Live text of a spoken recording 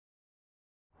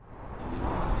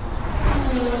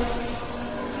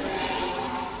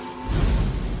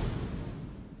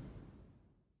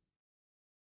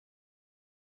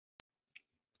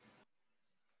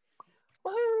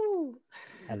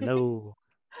Hello.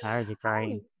 How's it Hi.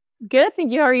 going? Good,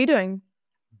 thank you. How are you doing?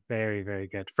 Very, very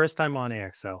good. First time on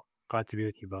air, so glad to be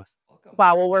with you both.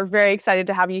 Wow, well, we're very excited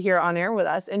to have you here on air with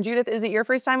us. And Judith, is it your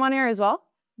first time on air as well?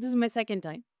 This is my second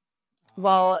time.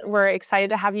 Well, we're excited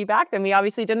to have you back, and we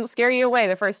obviously didn't scare you away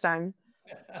the first time.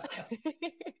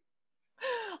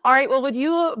 All right, well, would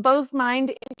you both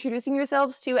mind introducing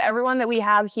yourselves to everyone that we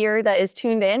have here that is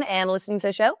tuned in and listening to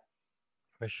the show?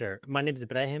 For sure. My name is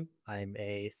Ibrahim. I'm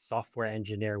a software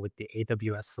engineer with the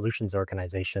AWS Solutions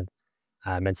Organization.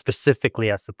 And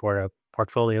specifically, I support a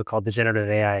portfolio called the Generative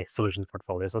AI Solutions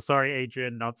Portfolio. So sorry,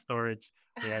 Adrian, not storage.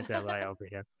 We had that lie over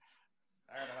here.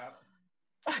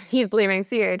 He's leaving.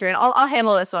 See you, Adrian. I'll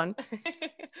handle this one.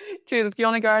 Judith, do you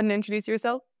want to go ahead and introduce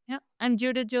yourself? Yeah, I'm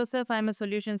Judith Joseph. I'm a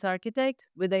solutions architect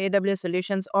with the AWS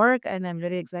Solutions Org, and I'm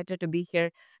very excited to be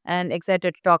here and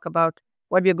excited to talk about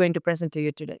what we're going to present to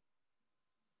you today.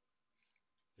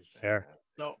 Sure.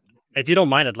 So if you don't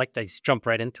mind, I'd like to just jump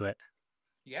right into it.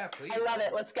 Yeah, please. I love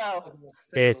it. Let's go.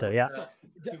 Yeah.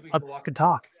 Good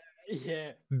talk.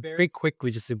 Yeah. Very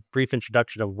quickly, just a brief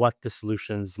introduction of what the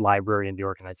solutions library in the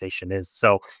organization is.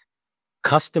 So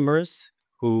customers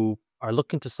who are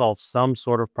looking to solve some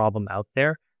sort of problem out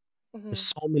there, there's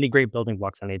so many great building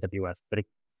blocks on AWS, but it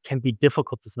can be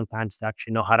difficult to sometimes to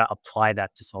actually know how to apply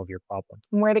that to solve your problem.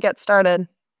 Where to get started?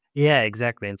 Yeah,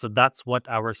 exactly. And so that's what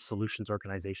our solutions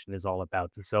organization is all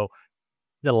about. And so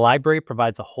the library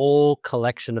provides a whole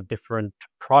collection of different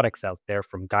products out there,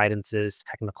 from guidances,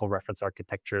 technical reference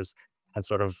architectures, and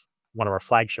sort of one of our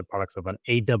flagship products of an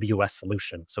AWS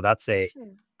solution. So that's a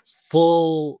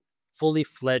fully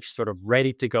fledged, sort of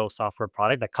ready to go software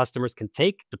product that customers can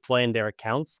take, deploy in their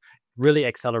accounts, really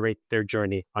accelerate their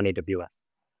journey on AWS.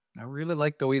 I really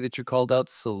like the way that you called out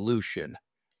solution,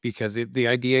 because the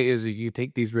idea is that you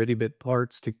take these ready-made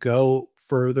parts to go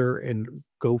further and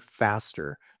go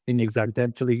faster. And you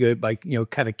potentially go by,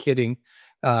 kind of kitting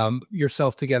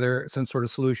yourself together, some sort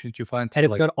of solution that you find. And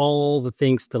it's got all the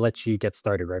things to let you get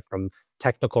started, right? From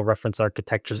technical reference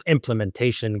architectures,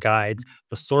 implementation guides.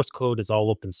 The source code is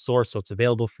all open source, so it's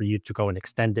available for you to go and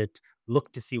extend it,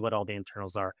 look to see what all the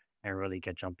internals are, and really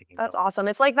get jumping. That's awesome.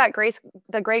 It's like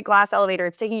the great glass elevator.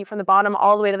 It's taking you from the bottom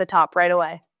all the way to the top right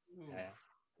away. Yeah.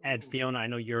 And Fiona, I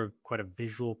know you're quite a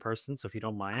visual person, so if you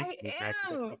don't mind, I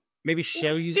am. maybe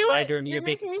show you Do it. and You're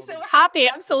making me so happy.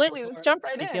 Absolutely. Let's jump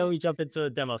right in. We jump into a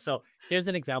demo. So here's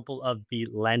an example of the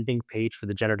landing page for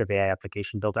the generative AI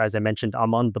application builder. As I mentioned,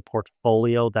 I'm on the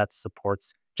portfolio that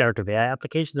supports generative AI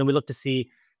applications, and we look to see,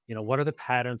 what are the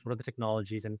patterns, what are the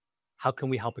technologies, and how can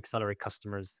we help accelerate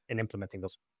customers in implementing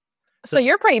those. So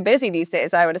you're pretty busy these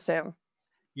days, I would assume.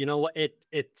 You know what?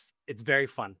 It's very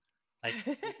fun. Like,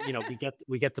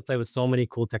 we get to play with so many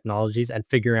cool technologies and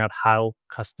figuring out how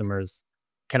customers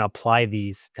can apply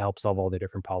these to help solve all the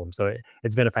different problems. So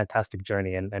it's been a fantastic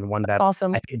journey, and one that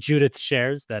awesome. I think Judith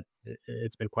shares, that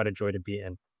it's been quite a joy to be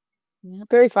in. Yeah,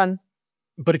 very fun.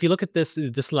 But if you look at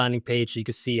this landing page, you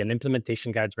can see an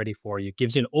implementation guide's ready for you. It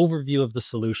gives you an overview of the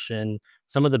solution,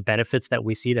 some of the benefits that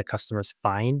we see that customers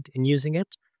find in using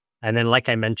it. And then, like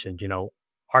I mentioned,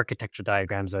 architecture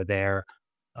diagrams are there.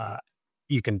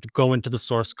 You can go into the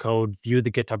source code, view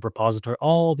the GitHub repository,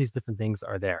 all these different things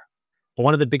are there. But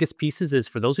one of the biggest pieces is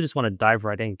for those who just want to dive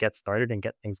right in, get started and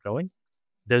get things going,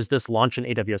 there's this launch in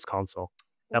AWS console.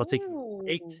 That'll take you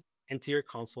right into your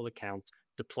console account,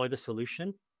 deploy the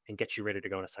solution, and get you ready to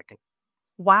go in a second.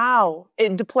 Wow.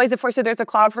 It deploys it for, so there's a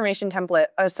CloudFormation template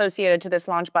associated to this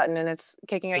launch button, and it's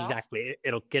kicking it off? Exactly.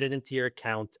 It'll get it into your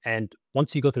account. And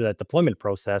once you go through that deployment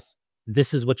process,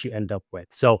 this is what you end up with.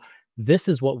 So this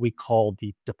is what we call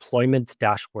the deployment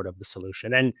dashboard of the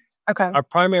solution. And our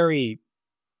primary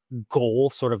goal,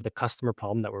 sort of the customer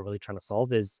problem that we're really trying to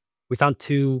solve, is we found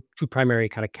two primary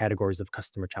kind of categories of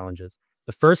customer challenges.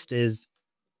 The first is,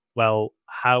 well,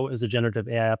 how is a generative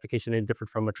AI application any different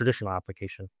from a traditional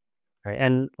application? Right?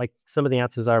 And like some of the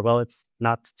answers are, well, it's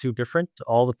not too different.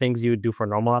 All the things you would do for a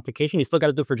normal application, you still got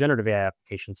to do for generative AI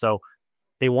application. So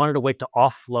they wanted a way to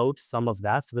offload some of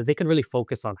that so that they can really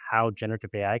focus on how generative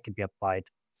AI can be applied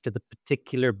to the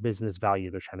particular business value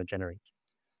they're trying to generate.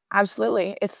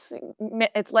 Absolutely. It's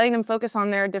letting them focus on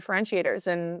their differentiators,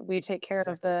 and we take care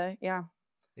of the,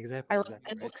 Exactly.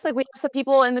 It looks like we have some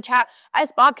people in the chat.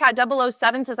 As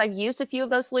Bobcat007 says, I've used a few of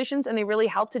those solutions and they really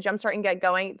help to jumpstart and get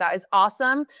going. That is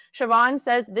awesome. Siobhan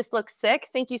says, this looks sick.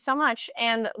 Thank you so much.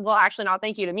 And well, actually not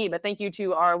thank you to me, but thank you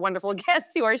to our wonderful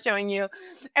guests who are showing you.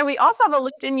 And we also have a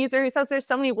LinkedIn user who says there's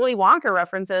so many Willy Wonka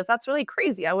references. That's really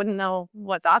crazy. I wouldn't know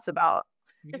what that's about.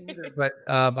 But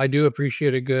I do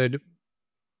appreciate a good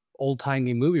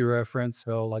old-timey movie reference.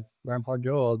 So like Grandpa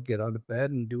Joe, I'll get out of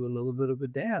bed and do a little bit of a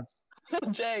dance.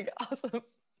 Jag, awesome.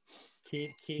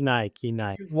 Key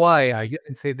night. Why I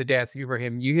can say the dance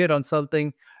Ibrahim, you hit on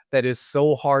something that is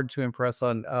so hard to impress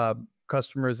on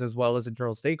customers as well as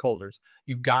internal stakeholders.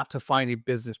 You've got to find a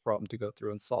business problem to go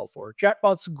through and solve for.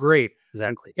 Chatbot's great.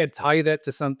 Exactly. You can tie that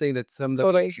to something that some of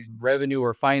the revenue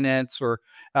or finance or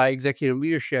executive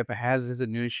leadership has as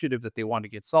an initiative that they want to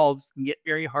get solved. It can get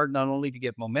very hard not only to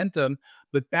get momentum,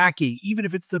 but backing. Even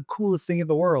if it's the coolest thing in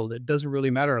the world, it doesn't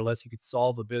really matter unless you could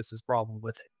solve a business problem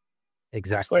with it.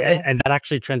 Exactly. And that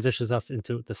actually transitions us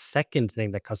into the second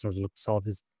thing that customers look to solve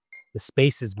is the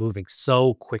space is moving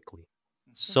so quickly,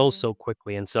 so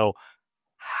quickly. And so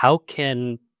how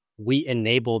can we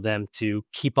enable them to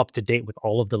keep up to date with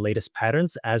all of the latest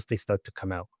patterns as they start to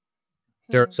come out?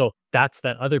 So that's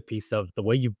that other piece of the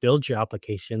way you build your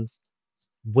applications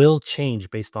will change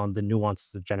based on the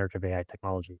nuances of generative AI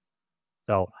technologies.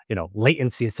 So,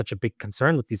 latency is such a big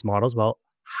concern with these models. Well,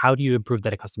 how do you improve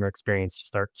that customer experience to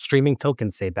start streaming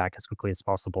tokens, say, back as quickly as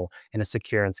possible in a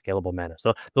secure and scalable manner?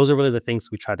 So those are really the things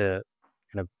we try to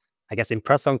kind of, I guess,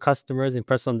 impress on customers,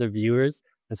 impress on the viewers,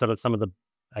 and sort of some of the,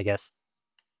 I guess,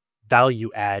 value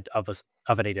add of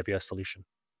an AWS solution.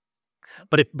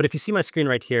 But if you see my screen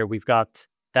right here, we've got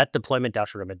that deployment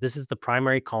dashboard. This is the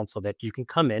primary console that you can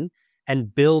come in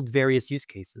and build various use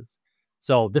cases.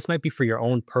 So this might be for your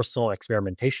own personal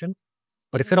experimentation,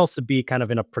 but it could also be kind of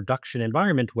in a production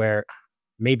environment where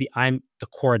maybe I'm the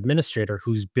core administrator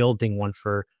who's building one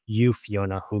for you,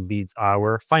 Fiona, who leads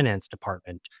our finance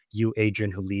department, you,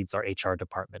 Adrian, who leads our HR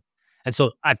department. And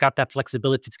so I've got that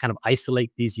flexibility to kind of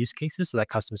isolate these use cases so that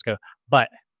customers go, but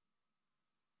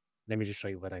let me just show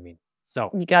you what I mean. So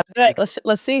you got it.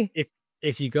 Let's see.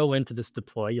 If you go into this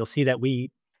deploy, you'll see that we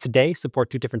today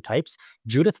support two different types.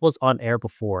 Judith was on air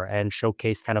before and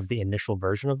showcased kind of the initial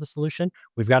version of the solution.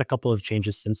 We've got a couple of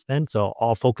changes since then. So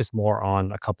I'll focus more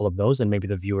on a couple of those, and maybe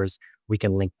the viewers, we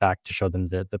can link back to show them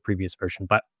the previous version.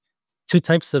 But two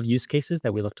types of use cases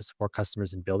that we look to support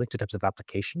customers in building, two types of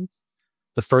applications.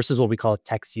 The first is what we call a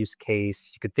text use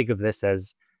case. You could think of this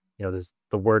as, there's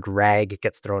the word RAG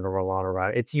gets thrown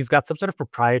around. You've got some sort of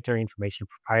proprietary information,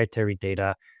 proprietary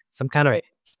data, some kind of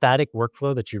static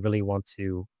workflow that you really want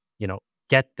to,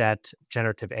 get that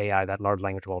generative AI, that large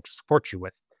language model to support you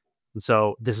with. And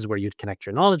so this is where you'd connect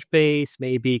your knowledge base,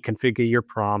 maybe configure your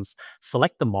prompts,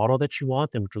 select the model that you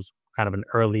want, and which was kind of an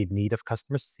early need of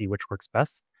customers to see which works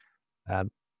best. And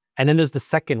then there's the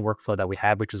second workflow that we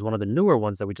have, which is one of the newer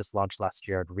ones that we just launched last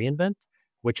year at reInvent,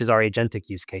 which is our agentic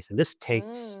use case. And this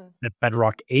takes the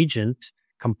Bedrock agent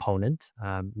component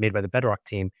made by the Bedrock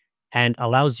team and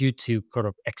allows you to sort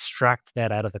of extract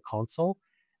that out of the console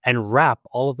and wrap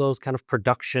all of those kind of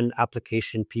production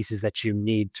application pieces that you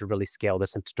need to really scale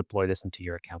this and to deploy this into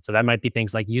your account. So that might be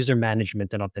things like user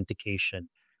management and authentication,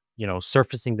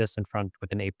 surfacing this in front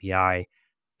with an API,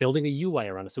 building a UI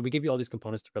around it. So we give you all these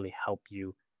components to really help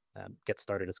you get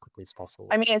started as quickly as possible.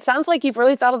 I mean, it sounds like you've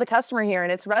really thought of the customer here,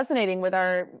 and it's resonating with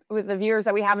the viewers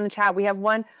that we have in the chat. We have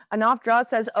one, Anaf Draw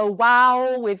says, "Oh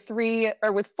wow," with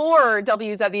 4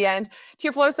 W's at the end.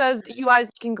 Tierflow says, "UI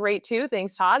is looking great too."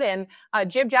 Thanks, Todd. And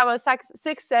Jib Java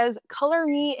 6 says, "Color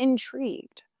me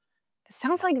intrigued." It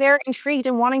sounds like they're intrigued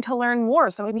and wanting to learn more.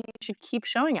 So maybe you should keep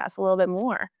showing us a little bit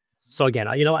more. So again,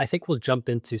 I think we'll jump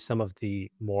into some of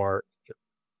the more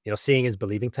seeing is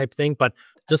believing type thing. But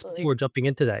just before jumping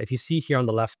into that, if you see here on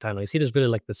the left panel, you see there's really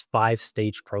like this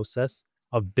 5-stage process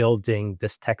of building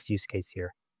this text use case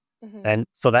here. And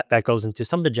so that goes into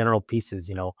some of the general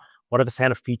pieces, what are the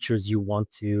kind of features you want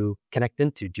to connect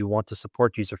into? Do you want to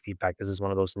support user feedback? This is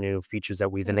one of those new features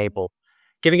that we've enabled.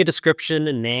 Giving a description,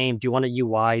 a name, do you want a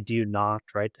UI? Do you not,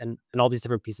 right? And all these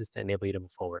different pieces to enable you to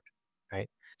move forward, right?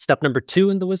 Step number 2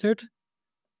 in the wizard,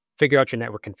 figure out your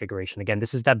network configuration. Again,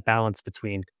 this is that balance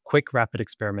between quick, rapid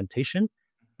experimentation,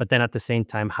 but then at the same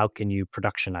time, how can you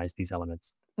productionize these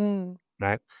elements,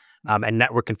 right? And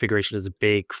network configuration is a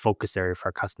big focus area for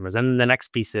our customers. And the next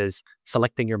piece is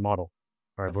selecting your model.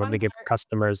 Right? We want to give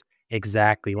customers, you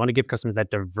want to give customers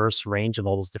that diverse range of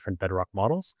all those different Bedrock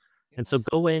models. And so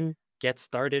go in, get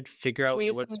started, figure out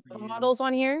what's Nova models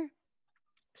on here.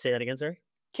 Say that again, sorry.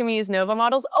 Can we use Nova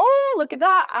models? Oh, look at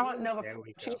that. I want Nova.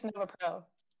 Choose Nova Pro.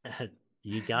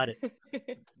 You got it.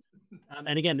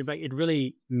 And again, it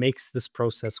really makes this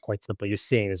process quite simple. You're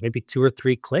seeing there's maybe 2 or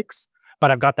 3 clicks, but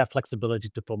I've got that flexibility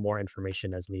to put more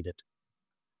information as needed.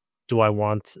 Do I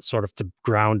want sort of to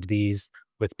ground these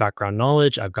with background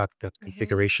knowledge? I've got the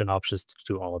configuration options to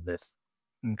do all of this.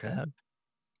 Okay.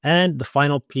 And the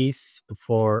final piece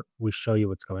before we show you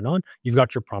what's going on, you've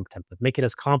got your prompt template. Make it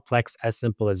as complex, as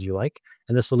simple as you like.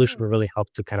 And the solution will really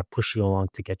help to kind of push you along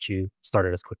to get you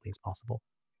started as quickly as possible.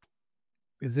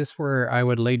 is this where I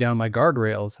would lay down my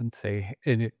guardrails and say,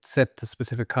 and it set the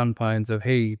specific confines of,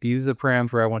 hey, these are the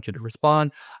params where I want you to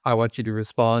respond. I want you to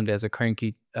respond as a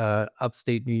cranky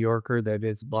upstate New Yorker that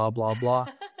is blah, blah, blah.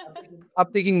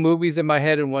 I'm thinking movies in my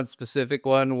head, and one specific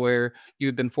one where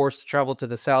you've been forced to travel to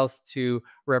the South to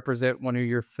represent one of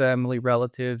your family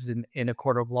relatives in a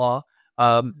court of law.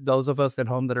 Those of us at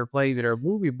home that are playing that are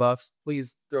movie buffs,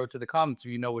 please throw it to the comments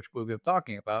if you know which movie I'm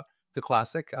talking about. It's a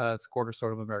classic. It's a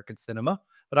cornerstone of American cinema.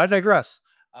 But I digress.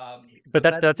 But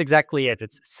that's exactly it.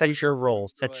 It's set your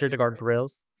roles, set your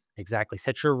guardrails. Exactly.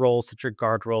 Set your roles, set your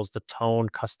guardrails, the tone,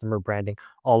 customer branding,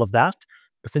 all of that.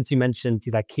 But since you mentioned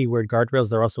that keyword guardrails,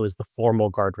 there also is the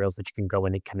formal guardrails that you can go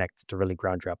in and connect to really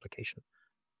ground your application.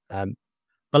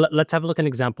 But let's have a look at an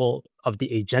example of the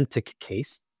agentic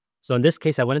case. So in this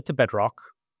case, I went into Bedrock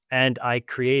and I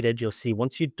created, you'll see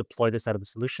once you deploy this out of the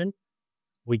solution,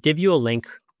 we give you a link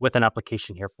with an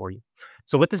application here for you.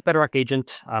 So with this Bedrock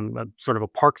agent, sort of a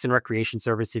parks and recreation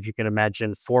service, if you can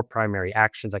imagine 4 primary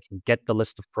actions. I can get the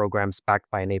list of programs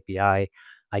backed by an API.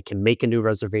 I can make a new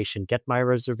reservation, get my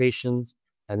reservations,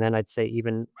 and then I'd say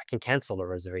even I can cancel a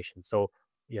reservation. So,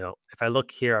 if I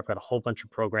look here, I've got a whole bunch of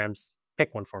programs.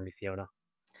 Pick one for me, Fiona.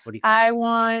 What do you think? I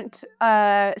want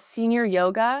senior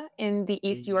yoga in the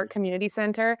East York Community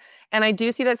Center. And I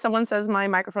do see that someone says my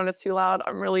microphone is too loud.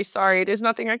 I'm really sorry. There's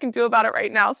nothing I can do about it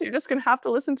right now. So you're just going to have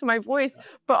to listen to my voice.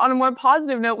 But on a more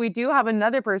positive note, we do have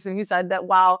another person who said that,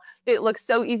 wow, it looks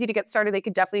so easy to get started. They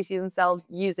could definitely see themselves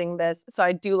using this. So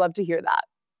I do love to hear that.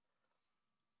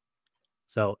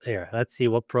 So here, let's see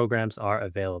what programs are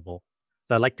available.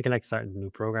 So I'd like to connect certain new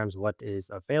programs. What is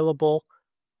available?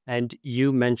 And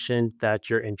you mentioned that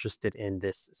you're interested in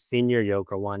this senior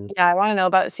yoga one. Yeah, I want to know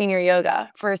about senior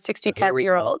yoga for So 60 here plus we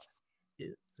year go. olds.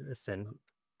 Listen,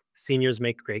 seniors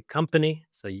make great company,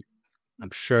 so I'm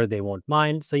sure they won't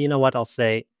mind. So you know what? I'll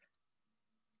say,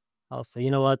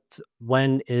 you know what?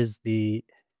 When is the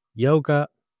yoga?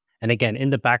 And again, in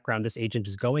the background, this agent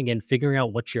is going in, figuring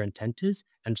out what your intent is,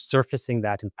 and surfacing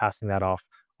that and passing that off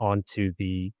onto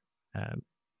the um,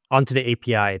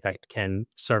 API that can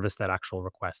service that actual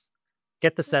request.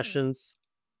 Get the sessions,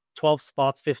 12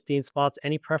 spots, 15 spots.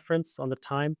 Any preference on the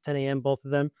time? 10 a.m. Both of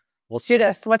them. We'll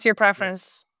Judith, what's your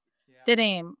preference? 10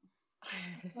 a.m.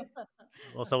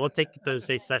 So we'll take the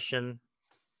Thursday session,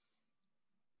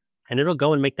 and it'll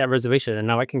go and make that reservation. And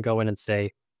now I can go in and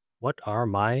say, what are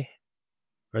my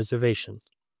reservations?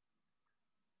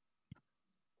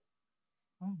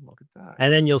 Oh, look at that.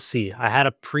 And then you'll see I had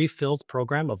a pre-filled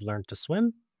program of Learn to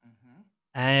Swim,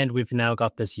 and we've now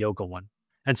got this yoga one.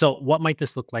 And so what might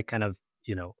this look like kind of,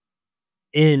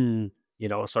 in,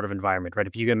 a sort of environment, right?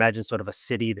 If you can imagine sort of a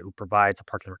city that provides a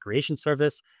park and recreation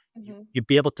service, you'd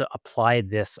be able to apply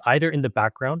this either in the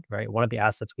background, right? One of the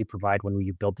assets we provide when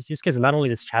we build this use case is not only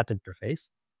this chat interface,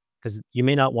 because you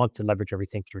may not want to leverage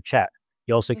everything through chat.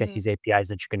 You also get these APIs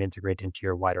that you can integrate into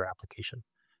your wider application.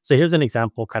 So here's an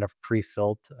example kind of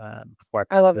pre-filled before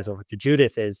I love pass this over to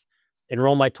Judith is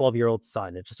enroll my 12-year-old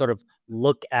son and just sort of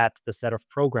look at the set of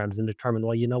programs and determine,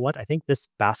 well, you know what? I think this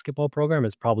basketball program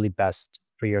is probably best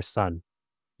for your son.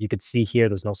 You could see here,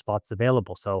 there's no spots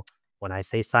available. So when I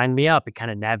say sign me up, it kind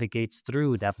of navigates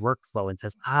through that workflow and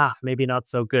says, maybe not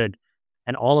so good.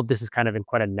 And all of this is kind of in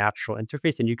quite a natural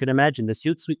interface. And you can imagine this,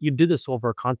 you do this over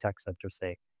a contact center,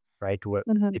 say, right?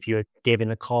 If you gave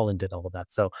in a call and did all of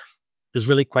that. So there's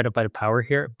really quite a bit of power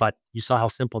here, but you saw how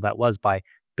simple that was by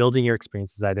building your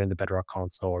experiences either in the Bedrock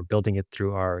console or building it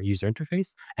through our user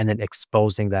interface and then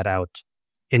exposing that out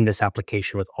in this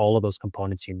application with all of those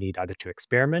components you need either to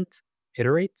experiment,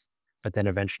 iterate, but then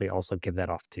eventually also give that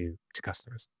off to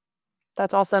customers.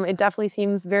 That's awesome. It definitely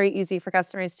seems very easy for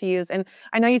customers to use. And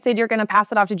I know you said you're going to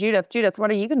pass it off to Judith. Judith,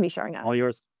 what are you going to be showing us? All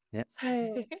yours. Yeah.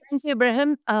 Thank you,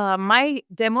 Ibrahim. My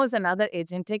demo is another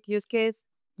agentic use case.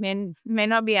 May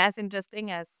not be as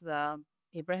interesting as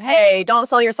Ibrahim. Hey, don't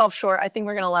sell yourself short. I think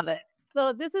we're going to love it.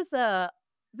 So this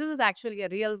is actually a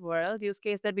real world use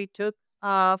case that we took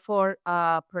for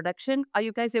production. Are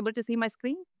you guys able to see my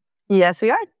screen? Yes,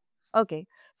 we are. Okay.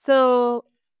 So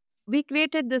we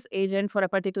created this agent for a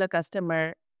particular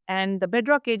customer, and the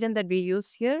Bedrock agent that we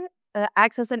use here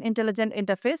acts as an intelligent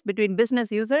interface between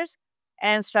business users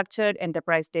and structured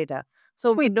enterprise data.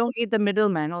 So we don't need the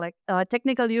middleman, like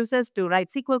technical users to write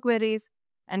SQL queries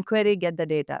and get the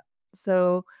data.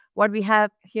 So what we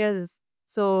have here is,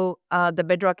 the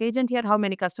Bedrock agent here, how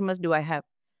many customers do I have?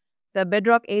 The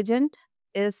Bedrock agent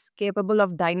is capable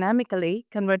of dynamically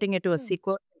converting it to a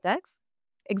SQL syntax,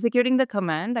 executing the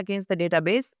command against the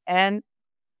database, and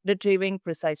retrieving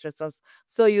precise results.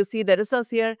 So you see the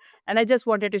results here, and I just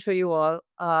wanted to show you all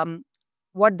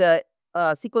what the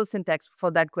SQL syntax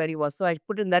for that query was. So I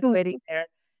put in that query there,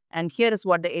 and here is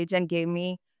what the agent gave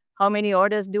me. How many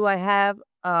orders do I have?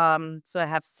 So I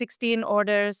have 16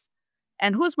 orders.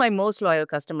 And who's my most loyal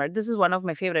customer? This is one of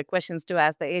my favorite questions to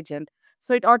ask the agent.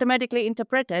 So it automatically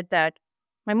interpreted that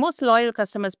my most loyal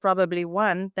customer is probably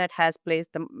one that has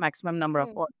placed the maximum number of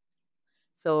orders.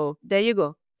 So there you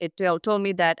go. It told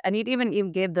me that, and it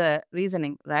even gave the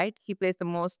reasoning, right? He placed the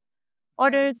most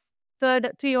orders,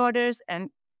 three orders,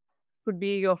 and could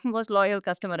be your most loyal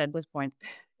customer at this point.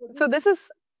 So this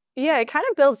is, yeah, it kind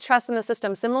of builds trust in the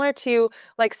system, similar to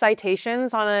like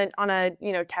citations on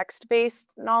a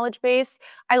text-based knowledge base.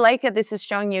 I like that this is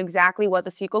showing you exactly what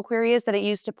the SQL query is that it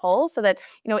used to pull, so that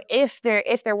if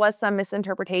there was some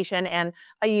misinterpretation and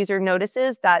a user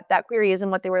notices that that query isn't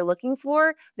what they were looking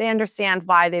for, they understand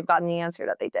why they've gotten the answer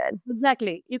that they did.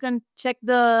 Exactly. You can check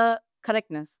the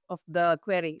correctness of the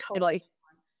query. Totally.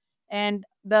 And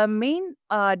the main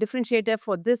differentiator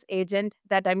for this agent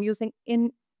that I'm using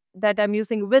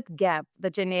with Gap, the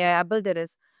Gen AI builder,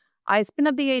 is I spin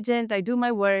up the agent, I do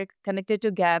my work, connected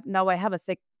to Gap. Now I have a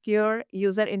secure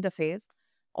user interface.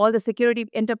 All the security,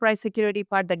 enterprise security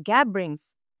part that Gap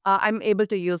brings, I'm able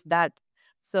to use that.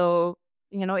 So,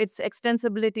 it's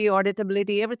extensibility,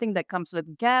 auditability, everything that comes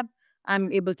with Gap, I'm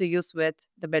able to use with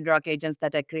the Bedrock agents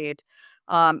that I create.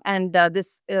 And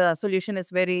this solution is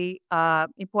very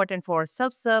important for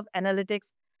self-serve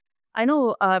analytics. I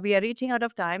know we are reaching out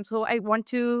of time, so I want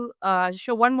to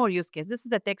show one more use case. This is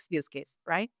the text use case,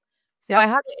 right? So I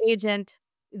have an agent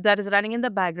that is running in the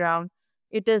background.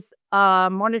 It is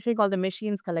monitoring all the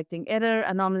machines, collecting error,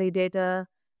 anomaly data,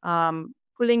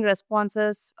 pulling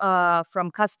responses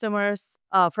from customers,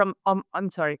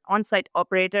 on-site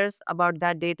operators about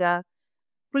that data,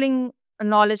 pulling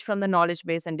knowledge from the knowledge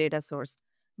base and data source.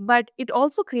 But it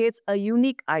also creates a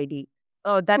unique ID,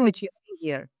 that which you see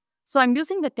here. So I'm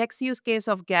using the text use case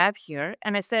of Gap here,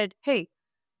 and I said, hey,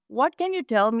 what can you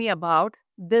tell me about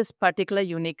this particular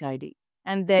unique ID?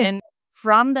 And then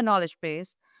from the knowledge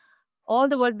base, all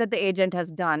the work that the agent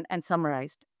has done and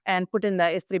summarized and put in the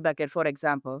S3 bucket, for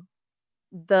example,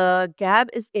 the Gap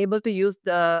is able to use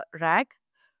the RAG,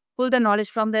 pull the knowledge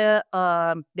from the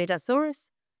data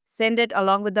source, send it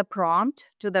along with the prompt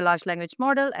to the large language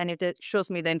model, and it shows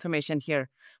me the information here.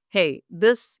 Hey,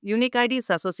 this unique ID is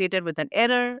associated with an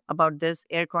error about this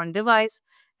aircon device,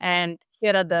 and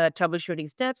here are the troubleshooting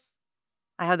steps.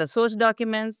 I have the source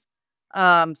documents.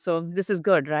 So this is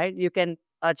good, right? You can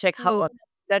check how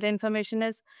that information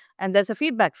is. And there's a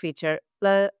feedback feature,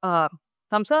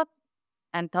 thumbs up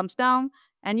and thumbs down,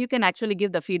 and you can actually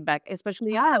give the feedback,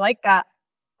 especially, I like that.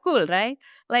 Cool, right?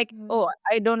 Like, oh,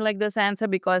 I don't like this answer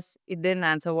because it didn't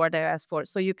answer what I asked for.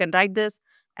 So you can write this,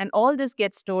 and all this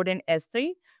gets stored in S3,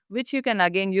 which you can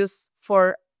again use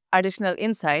for additional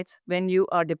insights when you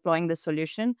are deploying the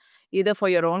solution, either for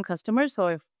your own customers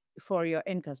or for your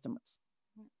end customers.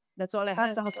 That's all I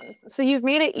have. That's awesome. So you've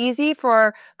made it easy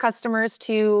for customers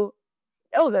to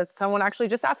someone actually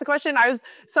just asked a question.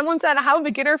 Someone said, how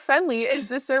beginner friendly is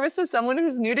this service to someone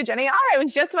who's new to Gen AI? I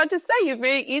was just about to say, you've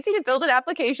made it easy to build an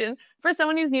application for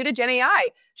someone who's new to Gen AI.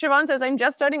 Siobhan says, I'm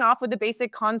just starting off with the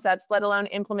basic concepts, let alone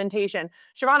implementation.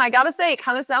 Siobhan, I gotta say, it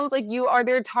kind of sounds like you are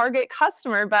their target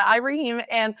customer, but Ibrahim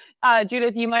and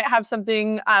Judith, you might have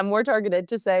something more targeted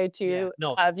to say to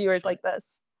viewers like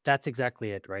this. That's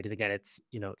exactly it, right? And again, it's,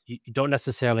 you don't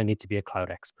necessarily need to be a cloud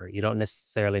expert. You don't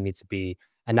necessarily need to be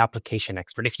an application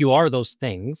expert. If you are those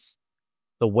things,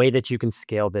 the way that you can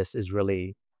scale this is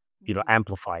really,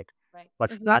 amplified. Right.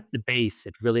 But at the base,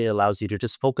 it really allows you to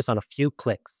just focus on a few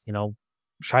clicks,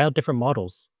 try out different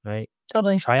models, right?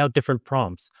 Totally. Try out different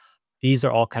prompts. These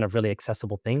are all kind of really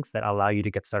accessible things that allow you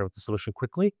to get started with the solution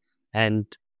quickly and,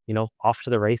 off to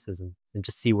the races and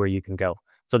just see where you can go.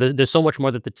 So there's so much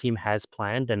more that the team has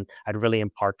planned, and I'd really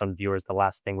impart on viewers. The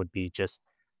last thing would be just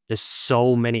there's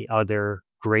so many other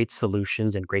great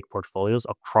solutions and great portfolios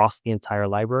across the entire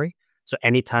library. So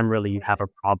anytime really you have a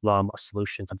problem, a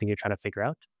solution, something you're trying to figure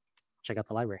out, check out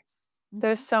the library.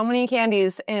 There's so many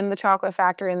candies in the chocolate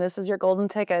factory, and this is your golden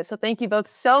ticket. So thank you both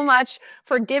so much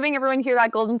for giving everyone here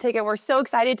that golden ticket. We're so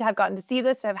excited to have gotten to see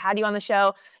this, to have had you on the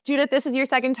show. Judith, this is your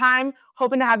second time.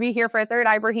 Hoping to have you here for a third.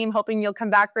 Ibrahim, hoping you'll come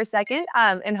back for a second,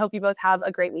 and hope you both have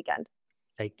a great weekend.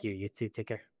 Thank you. You too. Take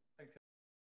care.